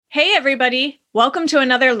Hey, everybody. Welcome to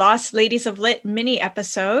another Lost Ladies of Lit mini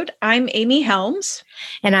episode. I'm Amy Helms.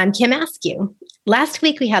 And I'm Kim Askew. Last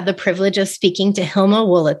week, we had the privilege of speaking to Hilma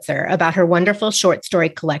Wolitzer about her wonderful short story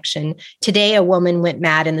collection, Today a Woman Went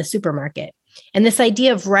Mad in the Supermarket. And this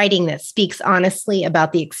idea of writing that speaks honestly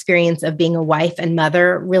about the experience of being a wife and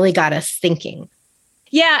mother really got us thinking.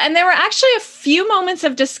 Yeah, and there were actually a few moments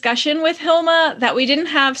of discussion with Hilma that we didn't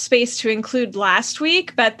have space to include last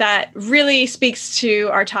week, but that really speaks to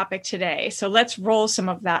our topic today. So let's roll some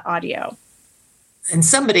of that audio. And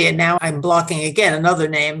somebody, and now I'm blocking again, another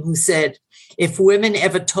name, who said, if women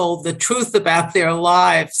ever told the truth about their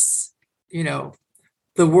lives, the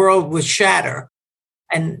world would shatter.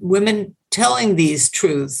 And women telling these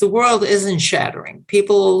truths, the world isn't shattering.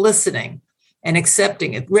 People are listening and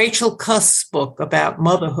accepting it. Rachel Cusk's book about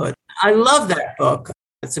motherhood. I love that book.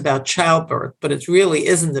 It's about childbirth, but it really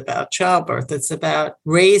isn't about childbirth. It's about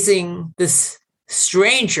raising this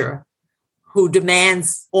stranger who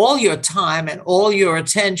demands all your time and all your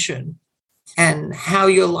attention and how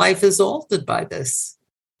your life is altered by this.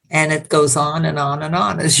 And it goes on and on and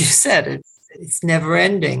on. As you said, it's never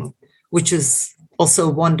ending, which is also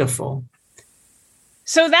wonderful.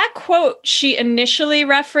 So that quote she initially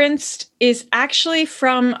referenced is actually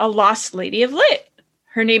from a lost lady of lit.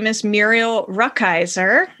 Her name is Muriel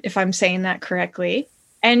Rukeyser, if I'm saying that correctly.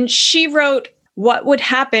 And she wrote, "What would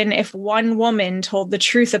happen if one woman told the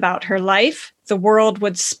truth about her life? The world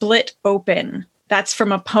would split open." That's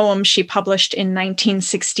from a poem she published in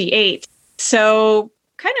 1968. So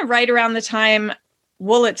kind of right around the time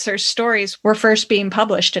Wolitzer's stories were first being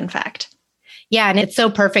published, in fact. Yeah, and it's so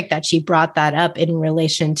perfect that she brought that up in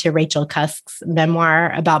relation to Rachel Cusk's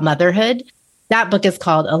memoir about motherhood. That book is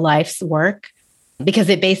called A Life's Work because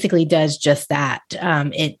it basically does just that.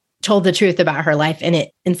 It told the truth about her life, and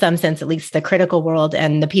it, in some sense, at least the critical world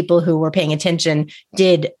and the people who were paying attention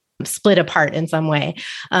did split apart in some way.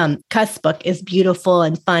 Cusk's book is beautiful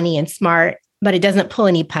and funny and smart, but it doesn't pull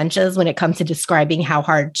any punches when it comes to describing how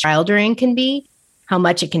hard childrearing can be, how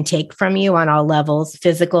much it can take from you on all levels,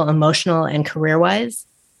 physical, emotional, and career-wise,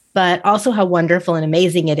 but also how wonderful and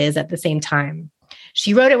amazing it is at the same time.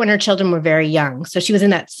 She wrote it when her children were very young. So she was in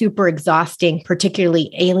that super exhausting, particularly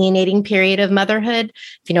alienating period of motherhood,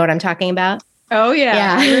 if you know what I'm talking about. Oh,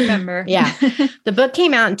 yeah. I remember. Yeah. The book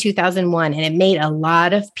came out in 2001, and it made a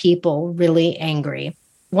lot of people really angry.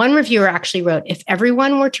 One reviewer actually wrote, if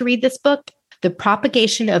everyone were to read this book, the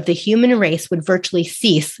propagation of the human race would virtually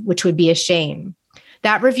cease, which would be a shame.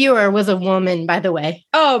 That reviewer was a woman, by the way.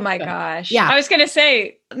 Oh, my gosh. Yeah. I was going to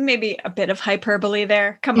say maybe a bit of hyperbole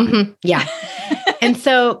there. Come on. Mm-hmm. Yeah. And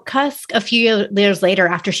so Cusk, a few years later,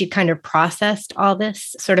 after she kind of processed all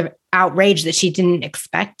this sort of outrage that she didn't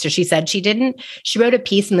expect, or she said she didn't, she wrote a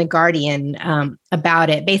piece in The Guardian about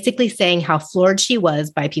it, basically saying how floored she was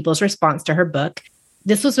by people's response to her book.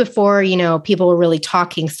 This was before, people were really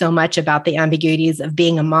talking so much about the ambiguities of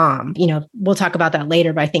being a mom. We'll talk about that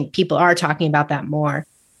later, but I think people are talking about that more.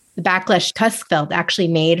 The backlash Cusk felt actually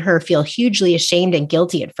made her feel hugely ashamed and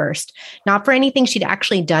guilty at first, not for anything she'd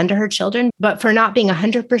actually done to her children, but for not being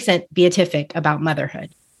 100% beatific about motherhood.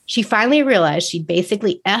 She finally realized she'd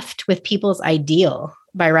basically effed with people's ideal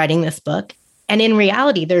by writing this book. And in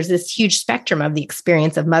reality, there's this huge spectrum of the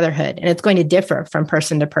experience of motherhood, and it's going to differ from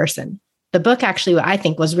person to person. The book actually, I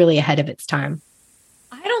think, was really ahead of its time.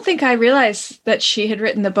 I don't think I realized that she had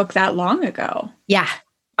written the book that long ago. Yeah.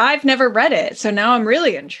 I've never read it, so now I'm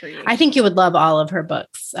really intrigued. I think you would love all of her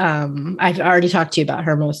books. I've already talked to you about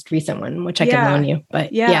her most recent one, which I can loan you.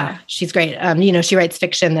 But yeah, she's great. She writes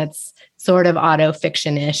fiction that's sort of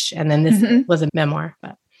auto-fiction-ish, and then this was a memoir.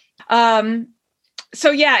 But. And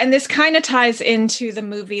this kind of ties into the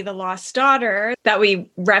movie The Lost Daughter that we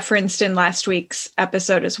referenced in last week's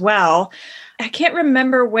episode as well. I can't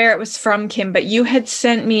remember where it was from, Kim, but you had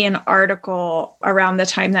sent me an article around the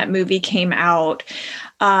time that movie came out.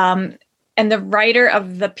 And the writer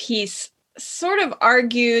of the piece sort of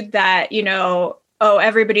argued that,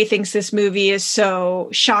 everybody thinks this movie is so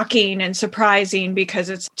shocking and surprising because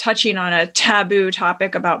it's touching on a taboo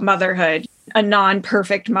topic about motherhood, a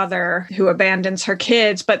non-perfect mother who abandons her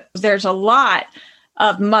kids. But there's a lot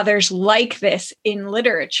of mothers like this in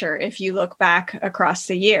literature, if you look back across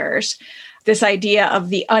the years, this idea of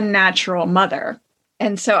the unnatural mother.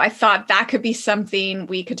 And so I thought that could be something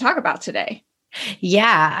we could talk about today.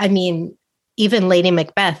 Yeah. I mean, even Lady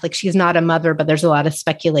Macbeth, she's not a mother, but there's a lot of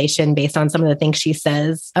speculation based on some of the things she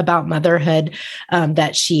says about motherhood,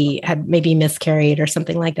 that she had maybe miscarried or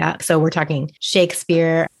something like that. So we're talking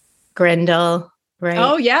Shakespeare, Grendel, right?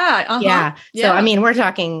 Oh, yeah. Yeah. So, we're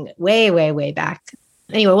talking way, way, way back.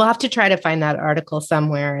 Anyway, we'll have to try to find that article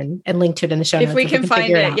somewhere and link to it in the show notes. If we can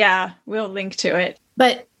find it, out. yeah, we'll link to it.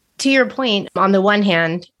 But to your point, on the one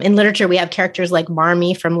hand, in literature, we have characters like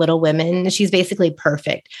Marmee from Little Women. She's basically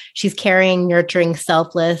perfect. She's caring, nurturing,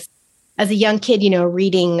 selfless. As a young kid,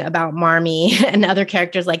 reading about Marmee and other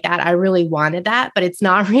characters like that, I really wanted that, but it's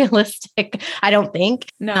not realistic, I don't think.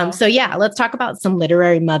 No. So yeah, let's talk about some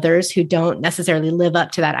literary mothers who don't necessarily live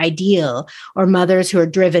up to that ideal, or mothers who are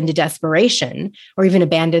driven to desperation or even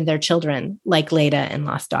abandon their children, like Leda in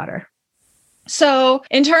Lost Daughter. So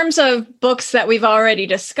in terms of books that we've already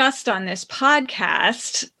discussed on this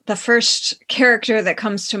podcast, the first character that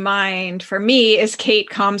comes to mind for me is Kate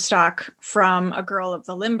Comstock from A Girl of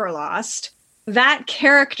the Limberlost. That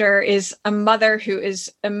character is a mother who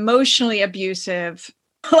is emotionally abusive,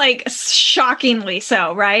 like shockingly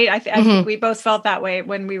so, right? I think we both felt that way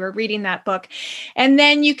when we were reading that book. And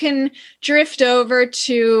then you can drift over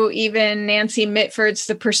to even Nancy Mitford's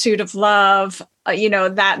The Pursuit of Love.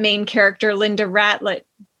 That main character, Linda Ratlet,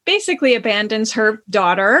 basically abandons her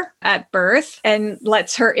daughter at birth and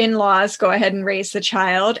lets her in-laws go ahead and raise the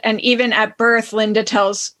child. And even at birth, Linda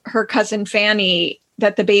tells her cousin Fanny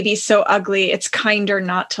that the baby's so ugly, it's kinder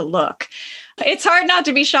not to look. It's hard not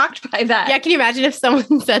to be shocked by that. Yeah, can you imagine if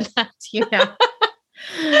someone said that to you now?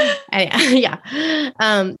 Yeah.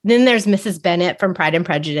 Then there's Mrs. Bennet from Pride and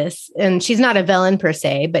Prejudice. And she's not a villain per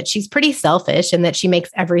se, but she's pretty selfish in that she makes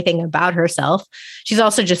everything about herself. She's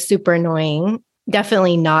also just super annoying.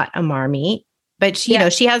 Definitely not a Marmee, but she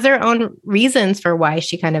has her own reasons for why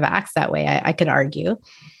she kind of acts that way. I could argue.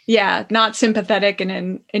 Yeah, not sympathetic in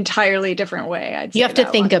an entirely different way. I'd say you have to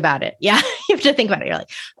think about it. Yeah, you have to think about it. You're like,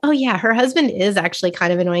 oh yeah, her husband is actually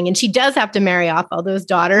kind of annoying. And she does have to marry off all those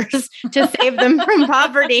daughters to save them from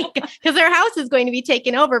poverty because their house is going to be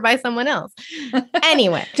taken over by someone else.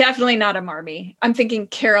 Anyway. Definitely not a Marmee. I'm thinking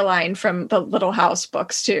Caroline from the Little House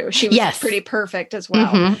books too. She was pretty perfect as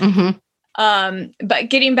well. But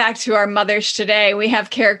getting back to our mothers today, we have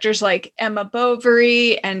characters like Emma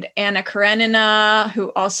Bovary and Anna Karenina,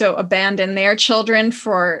 who also abandon their children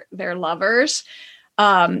for their lovers.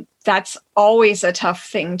 That's always a tough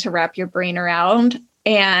thing to wrap your brain around.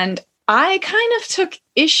 And I kind of took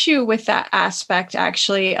issue with that aspect,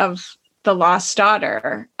 actually, of The Lost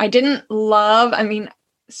Daughter. I didn't love,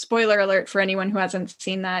 spoiler alert for anyone who hasn't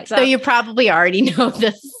seen that. So you probably already know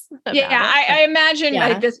this. I imagine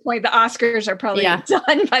at this point, the Oscars are probably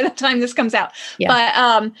done by the time this comes out. Yeah.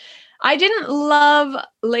 But I didn't love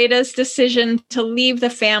Leda's decision to leave the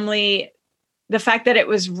family. The fact that it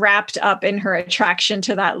was wrapped up in her attraction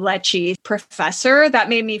to that Lecce professor, that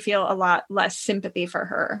made me feel a lot less sympathy for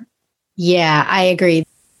her. Yeah, I agree.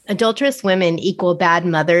 Adulterous women equal bad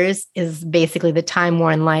mothers is basically the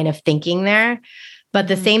time-worn line of thinking there. But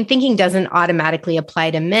the same thinking doesn't automatically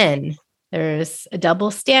apply to men. There's a double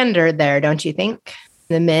standard there, don't you think?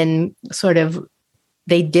 The men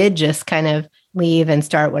they did just kind of leave and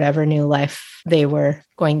start whatever new life they were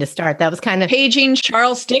going to start. That was kind of paging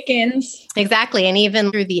Charles Dickens. Exactly. And even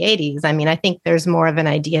through the 80s. I think there's more of an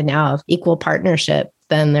idea now of equal partnership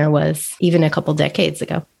than there was even a couple decades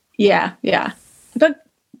ago. Yeah. But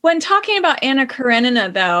when talking about Anna Karenina,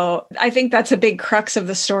 though, I think that's a big crux of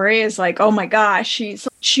the story is like, oh my gosh, she's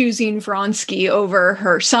choosing Vronsky over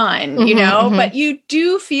her son, But you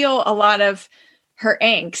do feel a lot of her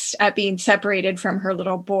angst at being separated from her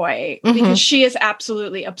little boy because she is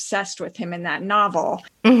absolutely obsessed with him in that novel.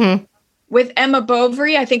 With Emma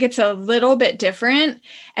Bovary, I think it's a little bit different.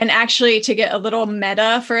 And actually, to get a little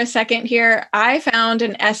meta for a second here, I found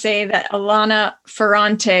an essay that Elena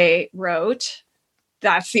Ferrante wrote.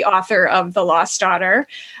 That's the author of The Lost Daughter.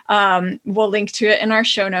 We'll link to it in our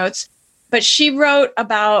show notes. But she wrote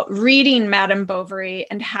about reading Madame Bovary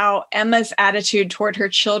and how Emma's attitude toward her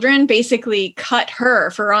children basically cut her,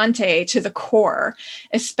 Ferrante, to the core,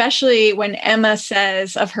 especially when Emma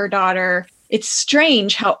says of her daughter, "It's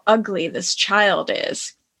strange how ugly this child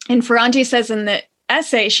is." And Ferrante says in the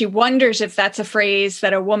essay, she wonders if that's a phrase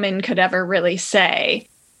that a woman could ever really say.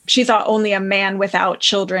 She thought only a man without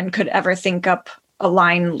children could ever think up a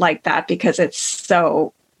line like that because it's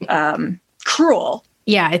so cruel.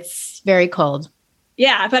 Yeah, it's very cold.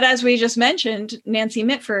 Yeah, but as we just mentioned, Nancy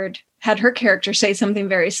Mitford had her character say something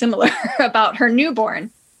very similar about her newborn.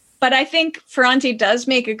 But I think Ferrante does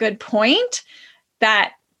make a good point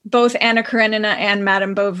that both Anna Karenina and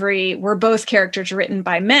Madame Bovary were both characters written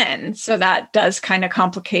by men. So that does kind of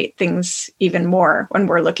complicate things even more when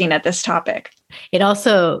we're looking at this topic. It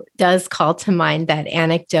also does call to mind that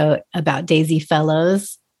anecdote about Daisy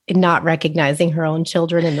Fellows not recognizing her own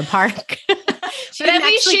children in the park. But at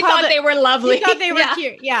least she thought they were lovely. She thought they were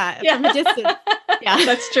cute. Yeah. From a distance. Yeah.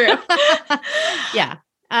 That's true. Yeah.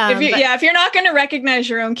 If you're not going to recognize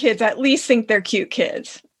your own kids, at least think they're cute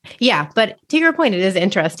kids. Yeah. But to your point, it is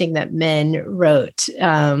interesting that men wrote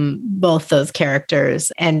both those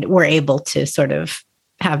characters and were able to sort of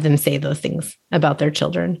have them say those things about their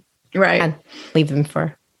children. Right. And leave them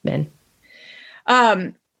for men.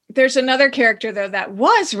 There's another character, though, that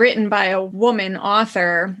was written by a woman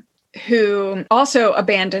author who also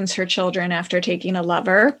abandons her children after taking a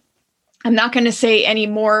lover. I'm not going to say any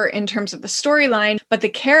more in terms of the storyline, but the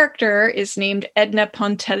character is named Edna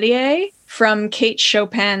Pontellier from Kate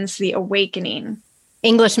Chopin's The Awakening.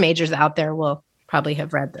 English majors out there will probably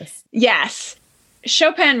have read this. Yes.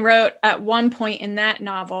 Chopin wrote at one point in that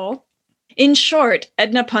novel, "In short,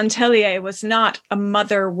 Edna Pontellier was not a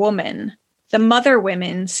mother woman. The mother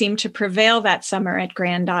women seemed to prevail that summer at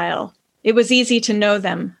Grand Isle. It was easy to know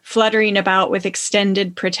them, fluttering about with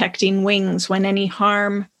extended protecting wings when any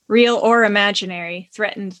harm, real or imaginary,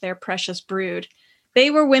 threatened their precious brood. They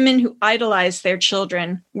were women who idolized their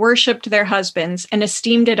children, worshipped their husbands, and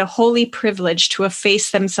esteemed it a holy privilege to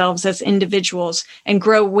efface themselves as individuals and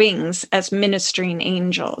grow wings as ministering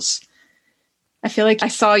angels." I feel like I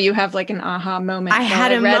saw you have like an aha moment. I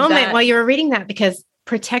had a moment while you were reading that, because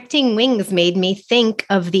protecting wings made me think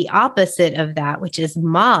of the opposite of that, which is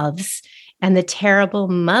moths and the terrible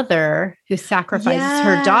mother who sacrifices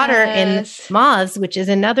her daughter in Moths, which is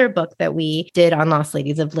another book that we did on Lost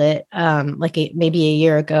Ladies of Lit, maybe a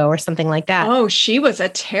year ago or something like that. Oh, she was a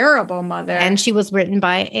terrible mother. And she was written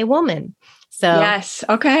by a woman. So yes.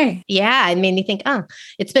 Okay. Yeah. It made me think,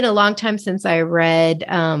 it's been a long time since I read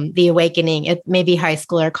The Awakening. It may be high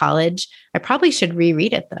school or college. I probably should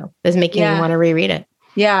reread it, though. It's making me want to reread it.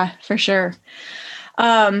 Yeah, for sure.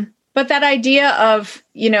 But that idea of,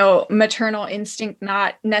 maternal instinct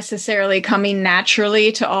not necessarily coming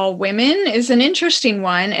naturally to all women is an interesting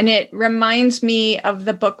one. And it reminds me of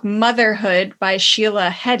the book Motherhood by Sheila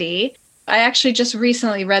Heti. I actually just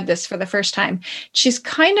recently read this for the first time. She's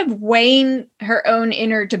kind of weighing her own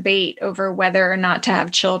inner debate over whether or not to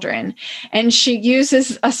have children. And she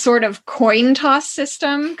uses a sort of coin toss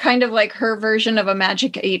system, kind of like her version of a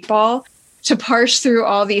magic 8-ball, to parse through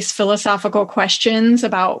all these philosophical questions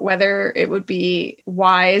about whether it would be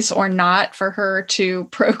wise or not for her to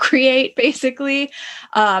procreate, basically.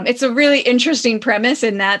 It's a really interesting premise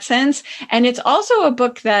in that sense. And it's also a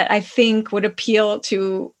book that I think would appeal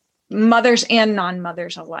to mothers and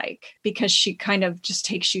non-mothers alike, because she kind of just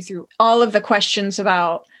takes you through all of the questions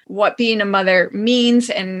about what being a mother means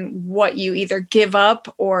and what you either give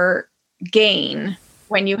up or gain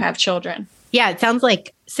when you have children. Yeah, it sounds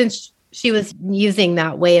like since she was using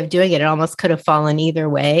that way of doing it, it almost could have fallen either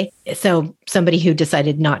way. So somebody who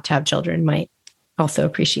decided not to have children might also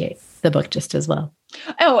appreciate the book just as well.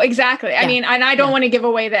 Oh, exactly. Yeah. I mean, and I don't want to give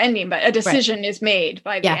away the ending, but a decision is made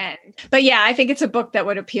by the end. But yeah, I think it's a book that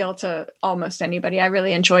would appeal to almost anybody. I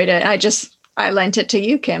really enjoyed it. I lent it to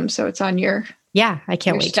you, Kim. So it's on your I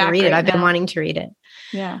can't wait to read it. I've been wanting to read it.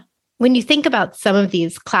 Yeah. When you think about some of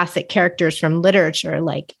these classic characters from literature,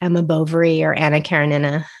 like Emma Bovary or Anna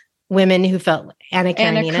Karenina, women who felt Anna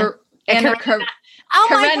Karenina. Oh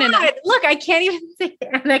my God. Look, I can't even say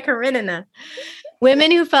Anna Karenina.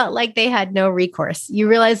 Women who felt like they had no recourse. You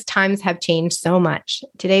realize times have changed so much.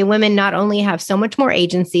 Today, women not only have so much more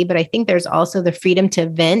agency, but I think there's also the freedom to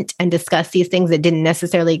vent and discuss these things that didn't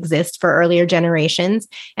necessarily exist for earlier generations.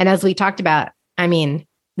 And as we talked about, I mean,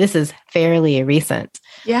 this is fairly recent.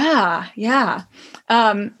 Yeah.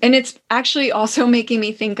 And it's actually also making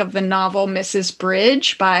me think of the novel Mrs.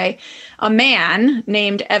 Bridge by a man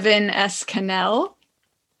named Evan S. Cannell.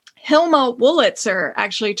 Hilma Wolitzer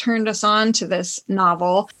actually turned us on to this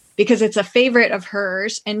novel because it's a favorite of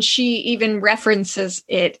hers, and she even references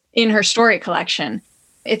it in her story collection.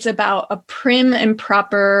 It's about a prim and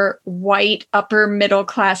proper white upper middle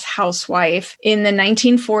class housewife in the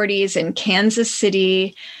 1940s in Kansas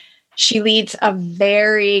City. She leads a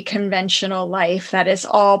very conventional life that is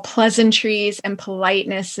all pleasantries and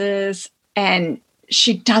politenesses, and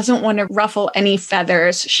she doesn't want to ruffle any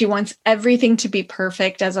feathers. She wants everything to be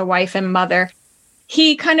perfect as a wife and mother.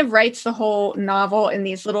 He kind of writes the whole novel in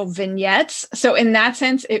these little vignettes. So in that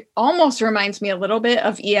sense, it almost reminds me a little bit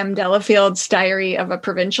of E.M. Delafield's Diary of a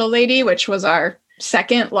Provincial Lady, which was our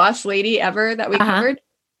second Lost Lady ever that we covered.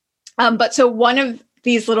 But so one of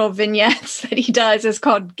these little vignettes that he does is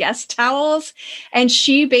called Guest Towels. And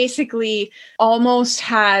she basically almost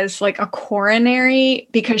has like a coronary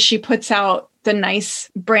because she puts out the nice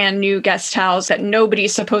brand new guest towels that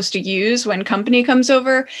nobody's supposed to use when company comes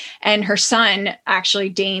over. And her son actually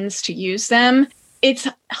deigns to use them. it's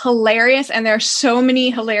hilarious. And there are so many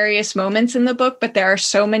hilarious moments in the book, but there are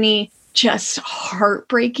so many just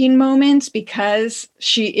heartbreaking moments because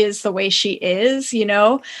she is the way she is, you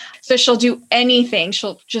know? So she'll do anything.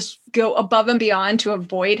 She'll just go above and beyond to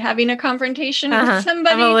avoid having a confrontation with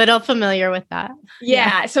somebody. I'm a little familiar with that.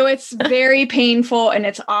 Yeah. So it's very painful and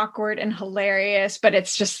it's awkward and hilarious, but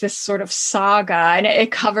it's just this sort of saga, and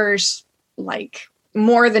it covers like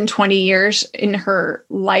more than 20 years in her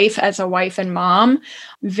life as a wife and mom.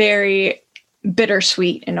 Very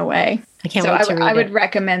bittersweet in a way. I can't wait to read I would it.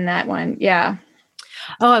 recommend that one. Yeah.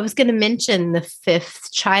 Oh, I was going to mention The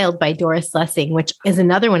Fifth Child by Doris Lessing, which is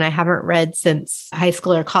another one I haven't read since high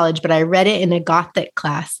school or college, but I read it in a Gothic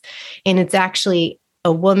class. And it's actually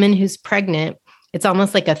a woman who's pregnant. It's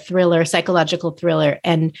almost like a thriller, psychological thriller.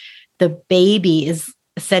 And the baby is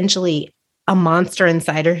essentially a monster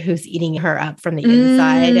inside her who's eating her up from the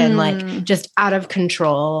inside and like just out of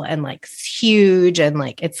control and like huge and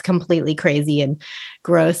like it's completely crazy and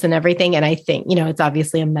gross and everything. And I think, you know, it's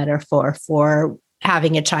obviously a metaphor for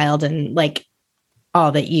having a child and like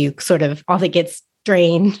all that gets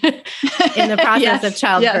drained in the process of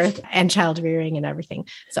childbirth and child rearing and everything.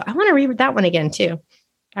 So I want to read that one again too.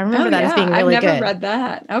 I remember that as being really good. I've never read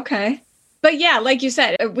that. Okay. But yeah, like you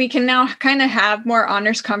said, we can now kind of have more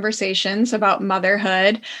honest conversations about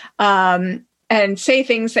motherhood and say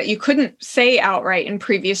things that you couldn't say outright in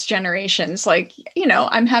previous generations. Like, you know,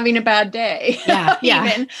 I'm having a bad day.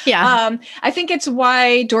 Yeah. I think it's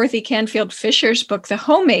why Dorothy Canfield Fisher's book, The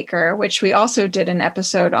Homemaker, which we also did an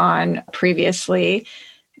episode on previously,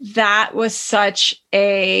 that was such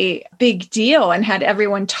a big deal and had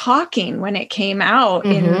everyone talking when it came out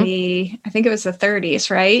in I think it was the 30s,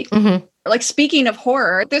 right? Mm-hmm. Like, speaking of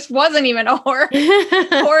horror, this wasn't even a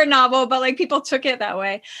horror novel, but like people took it that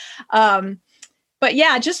way. But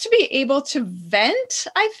yeah, just to be able to vent,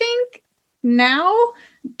 I think now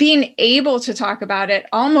being able to talk about it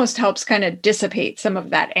almost helps kind of dissipate some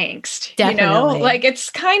of that angst. Definitely. You know, like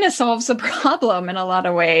it's kind of solves the problem in a lot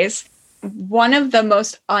of ways. One of the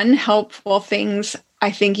most unhelpful things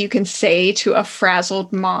I think you can say to a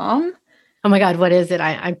frazzled mom. Oh my God, what is it?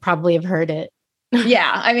 I probably have heard it.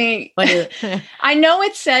 Yeah. I mean, I know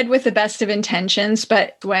it's said with the best of intentions,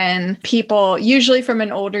 but when people, usually from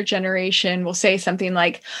an older generation, will say something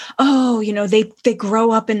like, oh, you know, they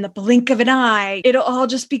grow up in the blink of an eye. It'll all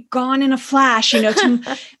just be gone in a flash, you know,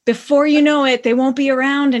 before you know it, they won't be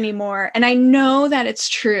around anymore. And I know that it's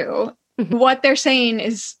true. Mm-hmm. What they're saying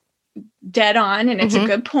is dead on, and it's a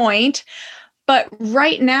good point. But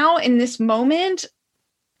right now in this moment,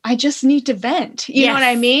 I just need to vent. You know what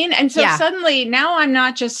I mean? And so suddenly now I'm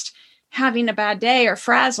not just having a bad day or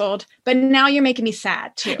frazzled, but now you're making me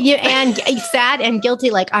sad too. Yeah, and sad and guilty.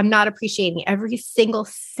 Like I'm not appreciating every single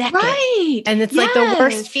second. Right. And it's like the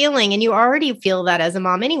worst feeling. And you already feel that as a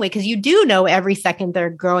mom anyway, because you do know every second they're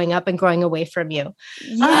growing up and growing away from you.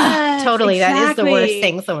 Yes, totally. Exactly. That is the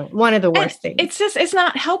worst thing. One of the worst things. It's just, it's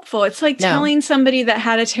not helpful. It's like telling somebody that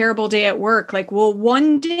had a terrible day at work, like, well,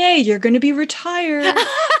 one day you're going to be retired,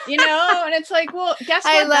 you know? And it's like, well, guess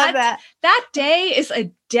what? I love that. That day is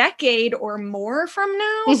a decade or more from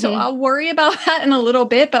now. So I'll worry about that in a little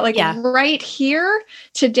bit. But like right here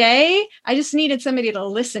today, I just needed somebody to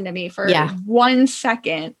listen to me for 1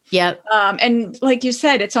 second. Yep. And like you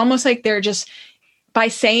said, it's almost like they're just, by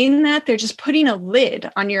saying that, they're just putting a lid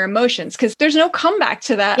on your emotions because there's no comeback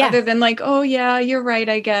to that other than like, oh yeah, you're right.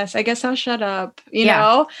 I guess I'll shut up. You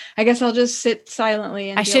know, I guess I'll just sit silently.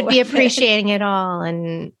 And I should be appreciating it all.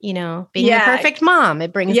 And, you know, being the perfect mom,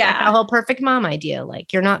 it brings back the whole perfect mom idea.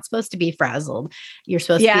 Like you're not supposed to be frazzled. You're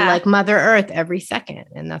supposed to be like Mother Earth every second.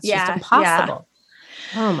 And that's just impossible.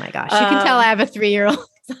 Yeah. Oh my gosh. You can tell I have a 3-year-old.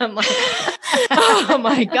 I'm like, oh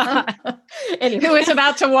my God. Anyway. Who is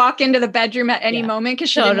about to walk into the bedroom at any moment because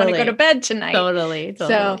she didn't want to go to bed tonight. Totally.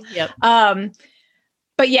 So,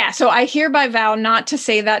 but yeah, so I hereby vow not to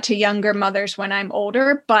say that to younger mothers when I'm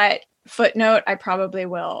older, but footnote, I probably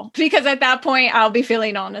will, because at that point I'll be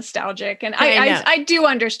feeling all nostalgic, and I do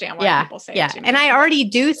understand why people say it to me. And I already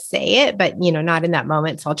do say it, but you know, not in that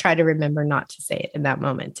moment. So I'll try to remember not to say it in that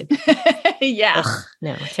moment. Ugh,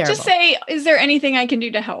 no, terrible. Just say, is there anything I can do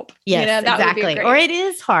to help? Yes, you know, that exactly. would be great. Or it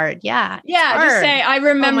is hard. Yeah. Yeah. Just say, I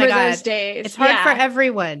remember those days. It's hard for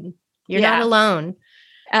everyone. You're not alone.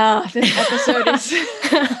 This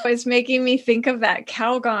episode is making me think of that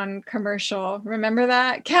Calgon commercial. Remember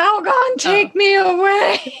that? Calgon, take me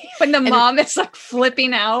away. When the mom is like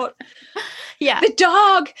flipping out. Yeah. The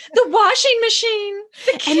dog, the washing machine,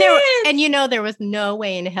 the kids. And there was no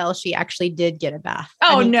way in hell she actually did get a bath.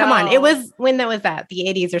 Oh, no. Come on. It was, when that was that, the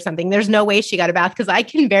 80s or something. There's no way she got a bath because I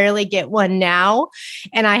can barely get one now.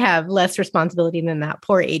 And I have less responsibility than that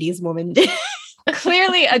poor 80s woman did.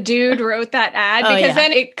 Clearly a dude wrote that ad because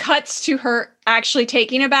then it cuts to her actually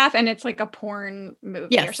taking a bath and it's like a porn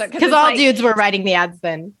movie or something. Because all dudes were writing the ads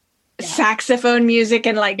then. Saxophone music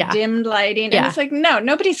and dimmed lighting. And it's like, no,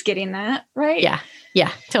 nobody's getting that, right?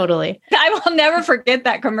 Yeah, totally. I will never forget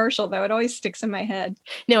that commercial, though. It always sticks in my head.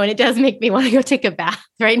 No, and it does make me want to go take a bath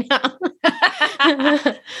right now.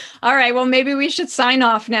 All right. Well, maybe we should sign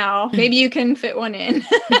off now. Maybe you can fit one in.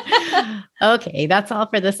 Okay, that's all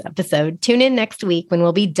for this episode. Tune in next week when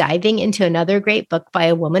we'll be diving into another great book by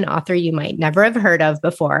a woman author you might never have heard of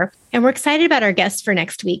before. And we're excited about our guest for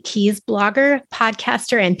next week. He's blogger,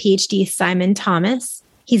 podcaster, and PhD Simon Thomas.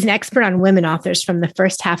 He's an expert on women authors from the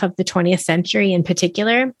first half of the 20th century in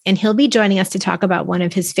particular, and he'll be joining us to talk about one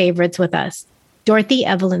of his favorites with us, Dorothy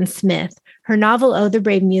Evelyn Smith. Her novel, Oh, the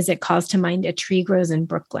Brave Music, calls to mind A Tree Grows in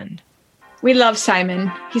Brooklyn. We love Simon.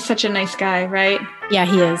 He's such a nice guy, right? Yeah,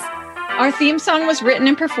 he is. Our theme song was written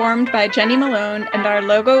and performed by Jenny Malone, and our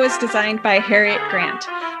logo was designed by Harriet Grant.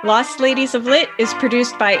 Lost Ladies of Lit is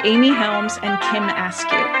produced by Amy Helms and Kim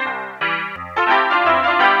Askew.